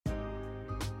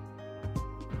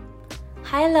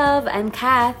Hi, love. I'm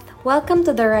Kath. Welcome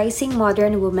to the Rising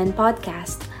Modern Woman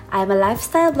podcast. I'm a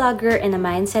lifestyle blogger and a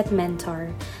mindset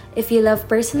mentor. If you love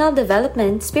personal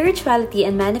development, spirituality,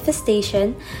 and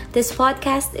manifestation, this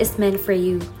podcast is meant for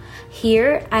you.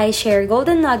 Here, I share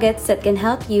golden nuggets that can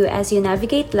help you as you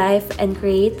navigate life and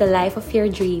create the life of your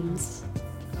dreams.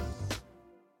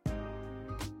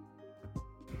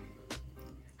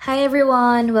 Hi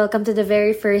everyone! Welcome to the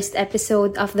very first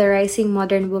episode of the Rising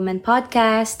Modern Woman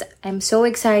podcast. I'm so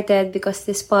excited because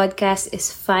this podcast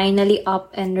is finally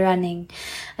up and running.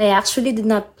 I actually did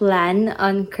not plan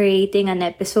on creating an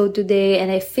episode today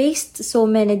and I faced so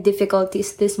many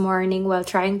difficulties this morning while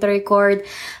trying to record,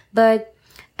 but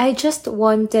I just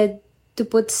wanted to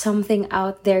put something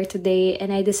out there today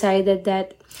and I decided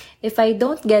that if I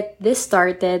don't get this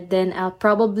started, then I'll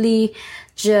probably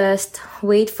just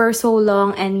wait for so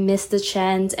long and miss the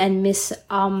chance and miss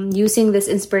using this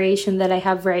inspiration that I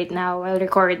have right now while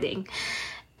recording.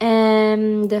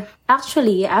 And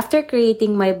actually, after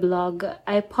creating my blog,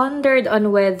 I pondered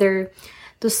on whether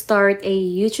to start a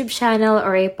YouTube channel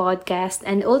or a podcast,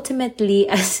 and ultimately,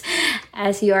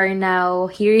 as you are now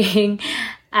hearing,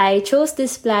 I chose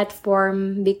this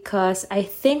platform because I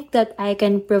think that I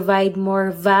can provide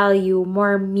more value,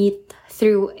 more meat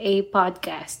through a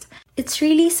podcast. It's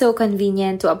really so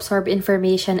convenient to absorb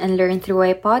information and learn through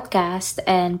a podcast.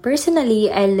 And personally,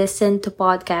 I listen to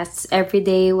podcasts every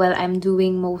day while I'm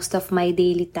doing most of my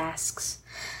daily tasks.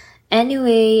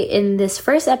 Anyway, in this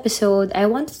first episode, I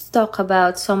wanted to talk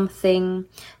about something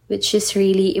which is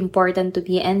really important to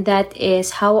me, and that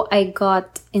is how I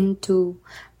got into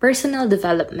personal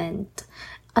development.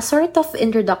 A sort of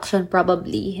introduction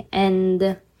probably,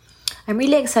 and I'm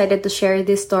really excited to share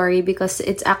this story because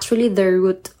it's actually the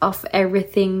root of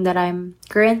everything that I'm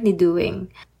currently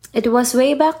doing. It was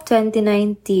way back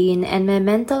 2019 and my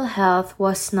mental health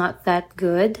was not that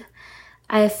good.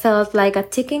 I felt like a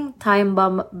ticking time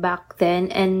bomb back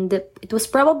then, and it was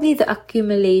probably the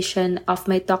accumulation of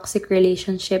my toxic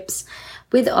relationships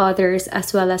with others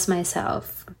as well as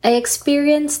myself. I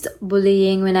experienced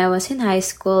bullying when I was in high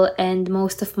school and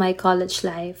most of my college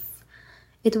life.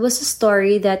 It was a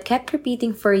story that kept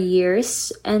repeating for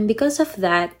years, and because of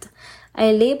that,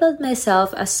 I labeled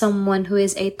myself as someone who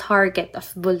is a target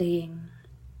of bullying.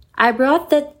 I brought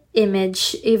that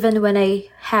image even when I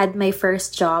had my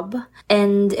first job,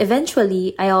 and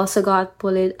eventually I also got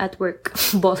bullied at work.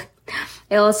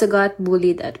 I also got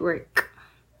bullied at work.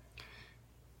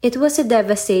 It was a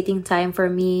devastating time for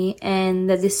me, and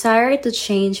the desire to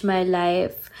change my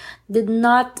life did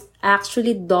not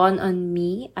actually dawn on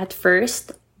me at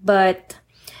first, but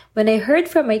when I heard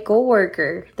from my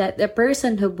coworker that the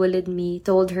person who bullied me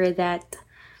told her that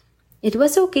it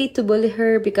was okay to bully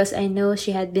her because I know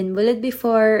she had been bullied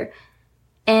before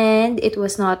and it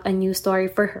was not a new story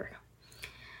for her.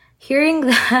 Hearing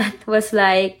that was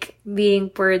like being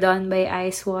poured on by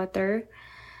ice water.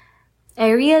 I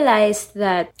realized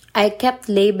that I kept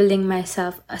labeling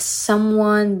myself as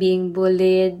someone being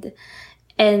bullied,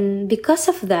 and because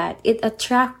of that, it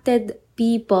attracted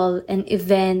people and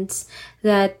events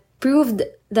that proved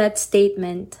that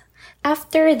statement.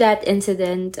 After that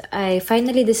incident, I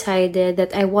finally decided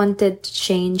that I wanted to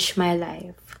change my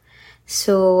life.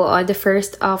 So on the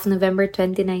 1st of November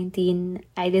 2019,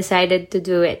 I decided to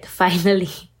do it,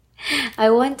 finally. I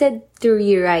wanted to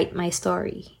rewrite my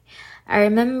story. I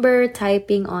remember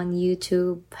typing on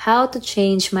YouTube, how to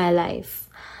change my life.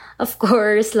 Of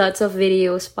course, lots of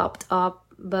videos popped up,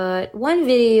 but one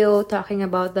video talking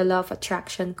about the law of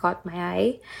attraction caught my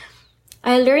eye.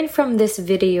 I learned from this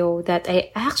video that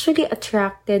I actually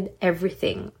attracted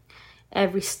everything.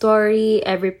 Every story,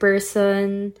 every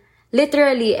person,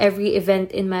 literally every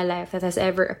event in my life that has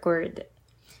ever occurred.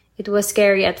 It was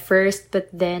scary at first, but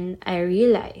then I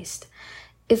realized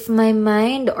if my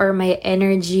mind or my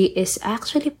energy is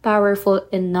actually powerful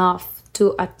enough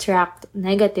to attract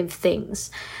negative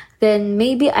things, then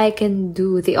maybe I can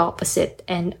do the opposite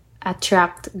and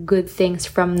attract good things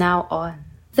from now on.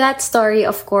 That story,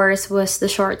 of course, was the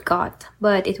shortcut,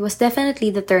 but it was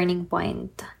definitely the turning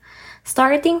point.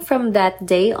 Starting from that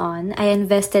day on, I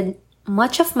invested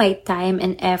much of my time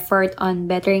and effort on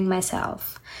bettering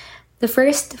myself. The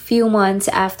first few months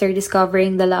after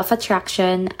discovering the law of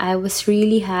attraction, I was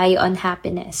really high on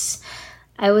happiness.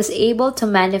 I was able to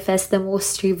manifest the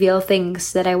most trivial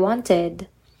things that I wanted.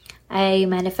 I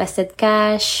manifested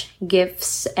cash,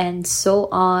 gifts, and so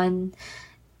on.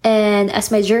 And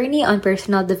as my journey on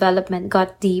personal development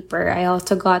got deeper, I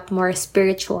also got more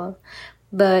spiritual.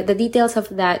 But the details of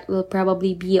that will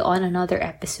probably be on another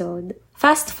episode.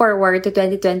 Fast forward to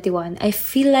 2021, I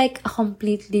feel like a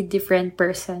completely different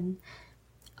person.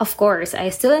 Of course,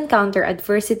 I still encounter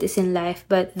adversities in life,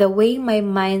 but the way my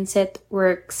mindset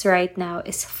works right now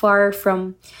is far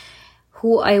from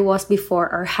who I was before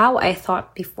or how I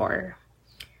thought before.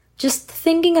 Just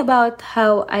thinking about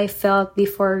how I felt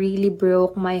before really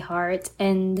broke my heart,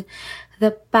 and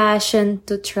the passion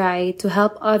to try to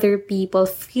help other people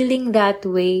feeling that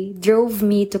way drove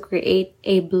me to create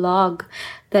a blog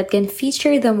that can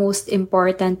feature the most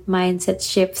important mindset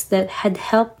shifts that had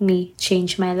helped me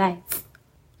change my life.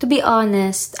 To be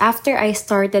honest, after I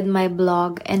started my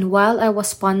blog and while I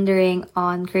was pondering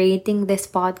on creating this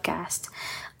podcast,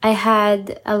 I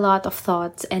had a lot of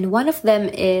thoughts, and one of them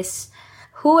is,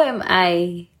 who am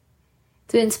I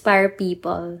to inspire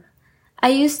people? I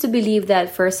used to believe that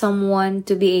for someone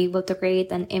to be able to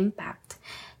create an impact,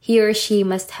 he or she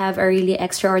must have a really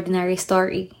extraordinary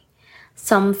story.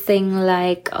 Something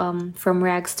like from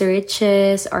rags to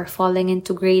riches or falling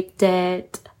into great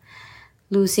debt,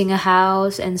 losing a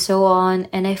house, and so on.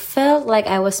 And I felt like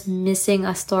I was missing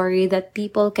a story that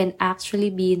people can actually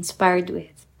be inspired with.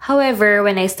 However,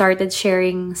 when I started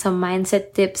sharing some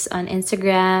mindset tips on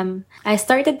Instagram, I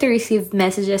started to receive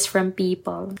messages from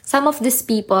people. Some of these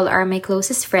people are my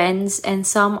closest friends, and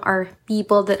some are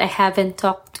people that I haven't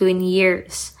talked to in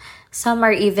years. Some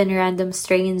are even random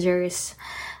strangers.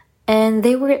 And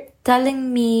they were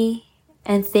telling me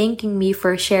and thanking me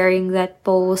for sharing that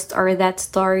post or that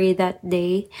story that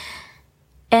day.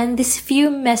 And these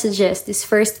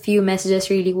first few messages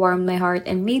really warmed my heart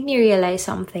and made me realize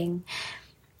something.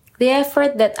 The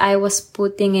effort that I was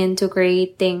putting into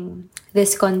creating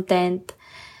this content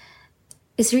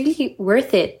is really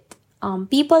worth it.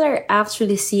 People are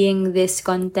actually seeing this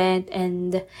content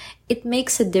and it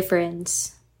makes a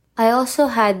difference. I also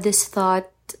had this thought,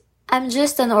 I'm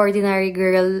just an ordinary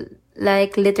girl.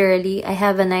 Like literally, I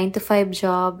have a 9 to 5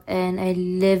 job and I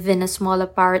live in a small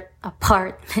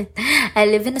apartment. I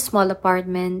live in a small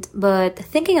apartment, but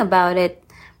thinking about it,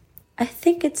 I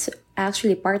think it's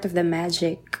actually part of the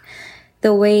magic.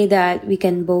 The way that we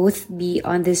can both be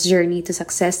on this journey to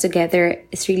success together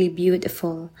is really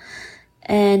beautiful.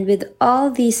 And with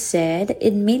all this said,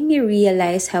 it made me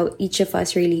realize how each of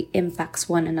us really impacts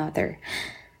one another.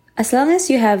 As long as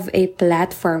you have a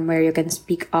platform where you can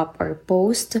speak up or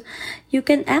post, you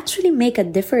can actually make a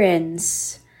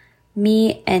difference.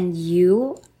 Me and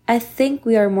you, I think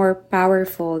we are more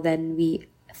powerful than we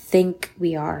think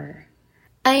we are.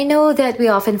 I know that we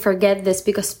often forget this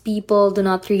because people do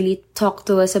not really talk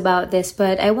to us about this,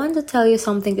 but I want to tell you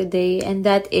something today, and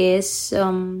that is,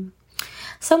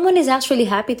 someone is actually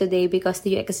happy today because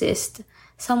you exist.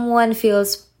 Someone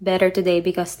feels better today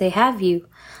because they have you.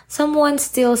 Someone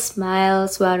still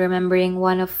smiles while remembering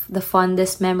one of the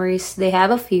fondest memories they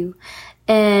have of you.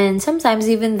 And sometimes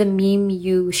even the meme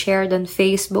you shared on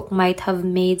Facebook might have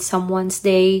made someone's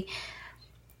day.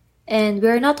 And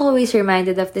we're not always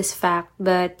reminded of this fact,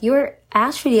 but you're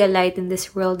actually a light in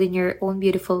this world in your own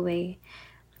beautiful way.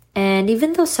 And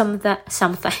even though sometimes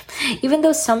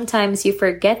you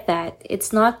forget that,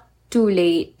 it's not too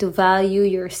late to value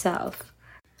yourself.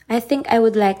 I think I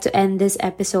would like to end this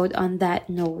episode on that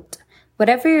note.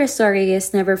 Whatever your story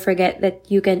is, never forget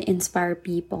that you can inspire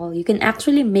people. You can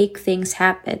actually make things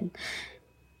happen.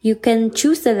 You can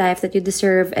choose the life that you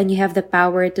deserve, and you have the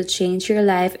power to change your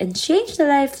life and change the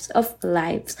lives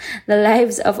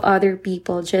of other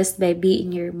people just by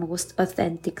being your most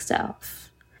authentic self.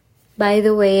 By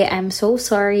the way, I'm so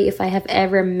sorry if I have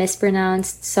ever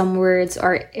mispronounced some words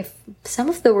or if some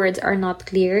of the words are not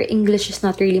clear. English is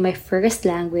not really my first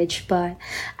language, but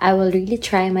I will really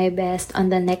try my best on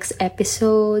the next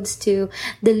episodes to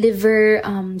deliver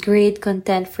great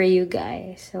content for you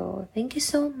guys. So thank you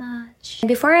so much. And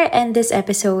before I end this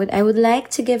episode, I would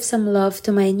like to give some love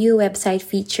to my new website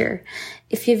feature.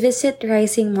 If you visit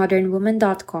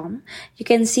risingmodernwoman.com, you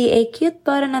can see a cute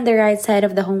button on the right side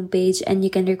of the homepage, and you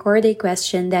can record a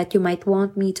question that you might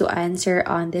want me to answer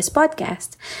on this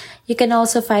podcast. You can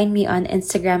also find me on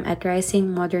Instagram at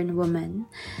risingmodernwoman.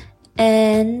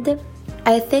 And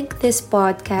I think this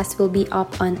podcast will be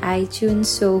up on iTunes,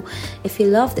 so if you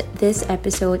loved this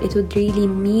episode, it would really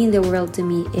mean the world to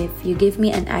me if you give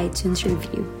me an iTunes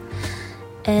review.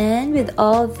 And with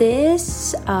all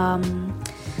this,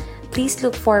 please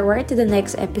look forward to the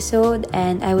next episode,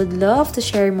 and I would love to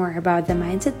share more about the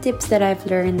mindset tips that I've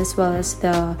learned, as well as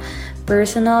the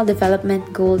personal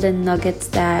development golden nuggets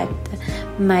that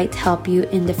might help you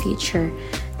in the future.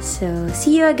 So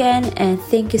see you again, and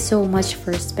thank you so much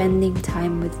for spending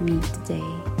time with me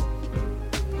today.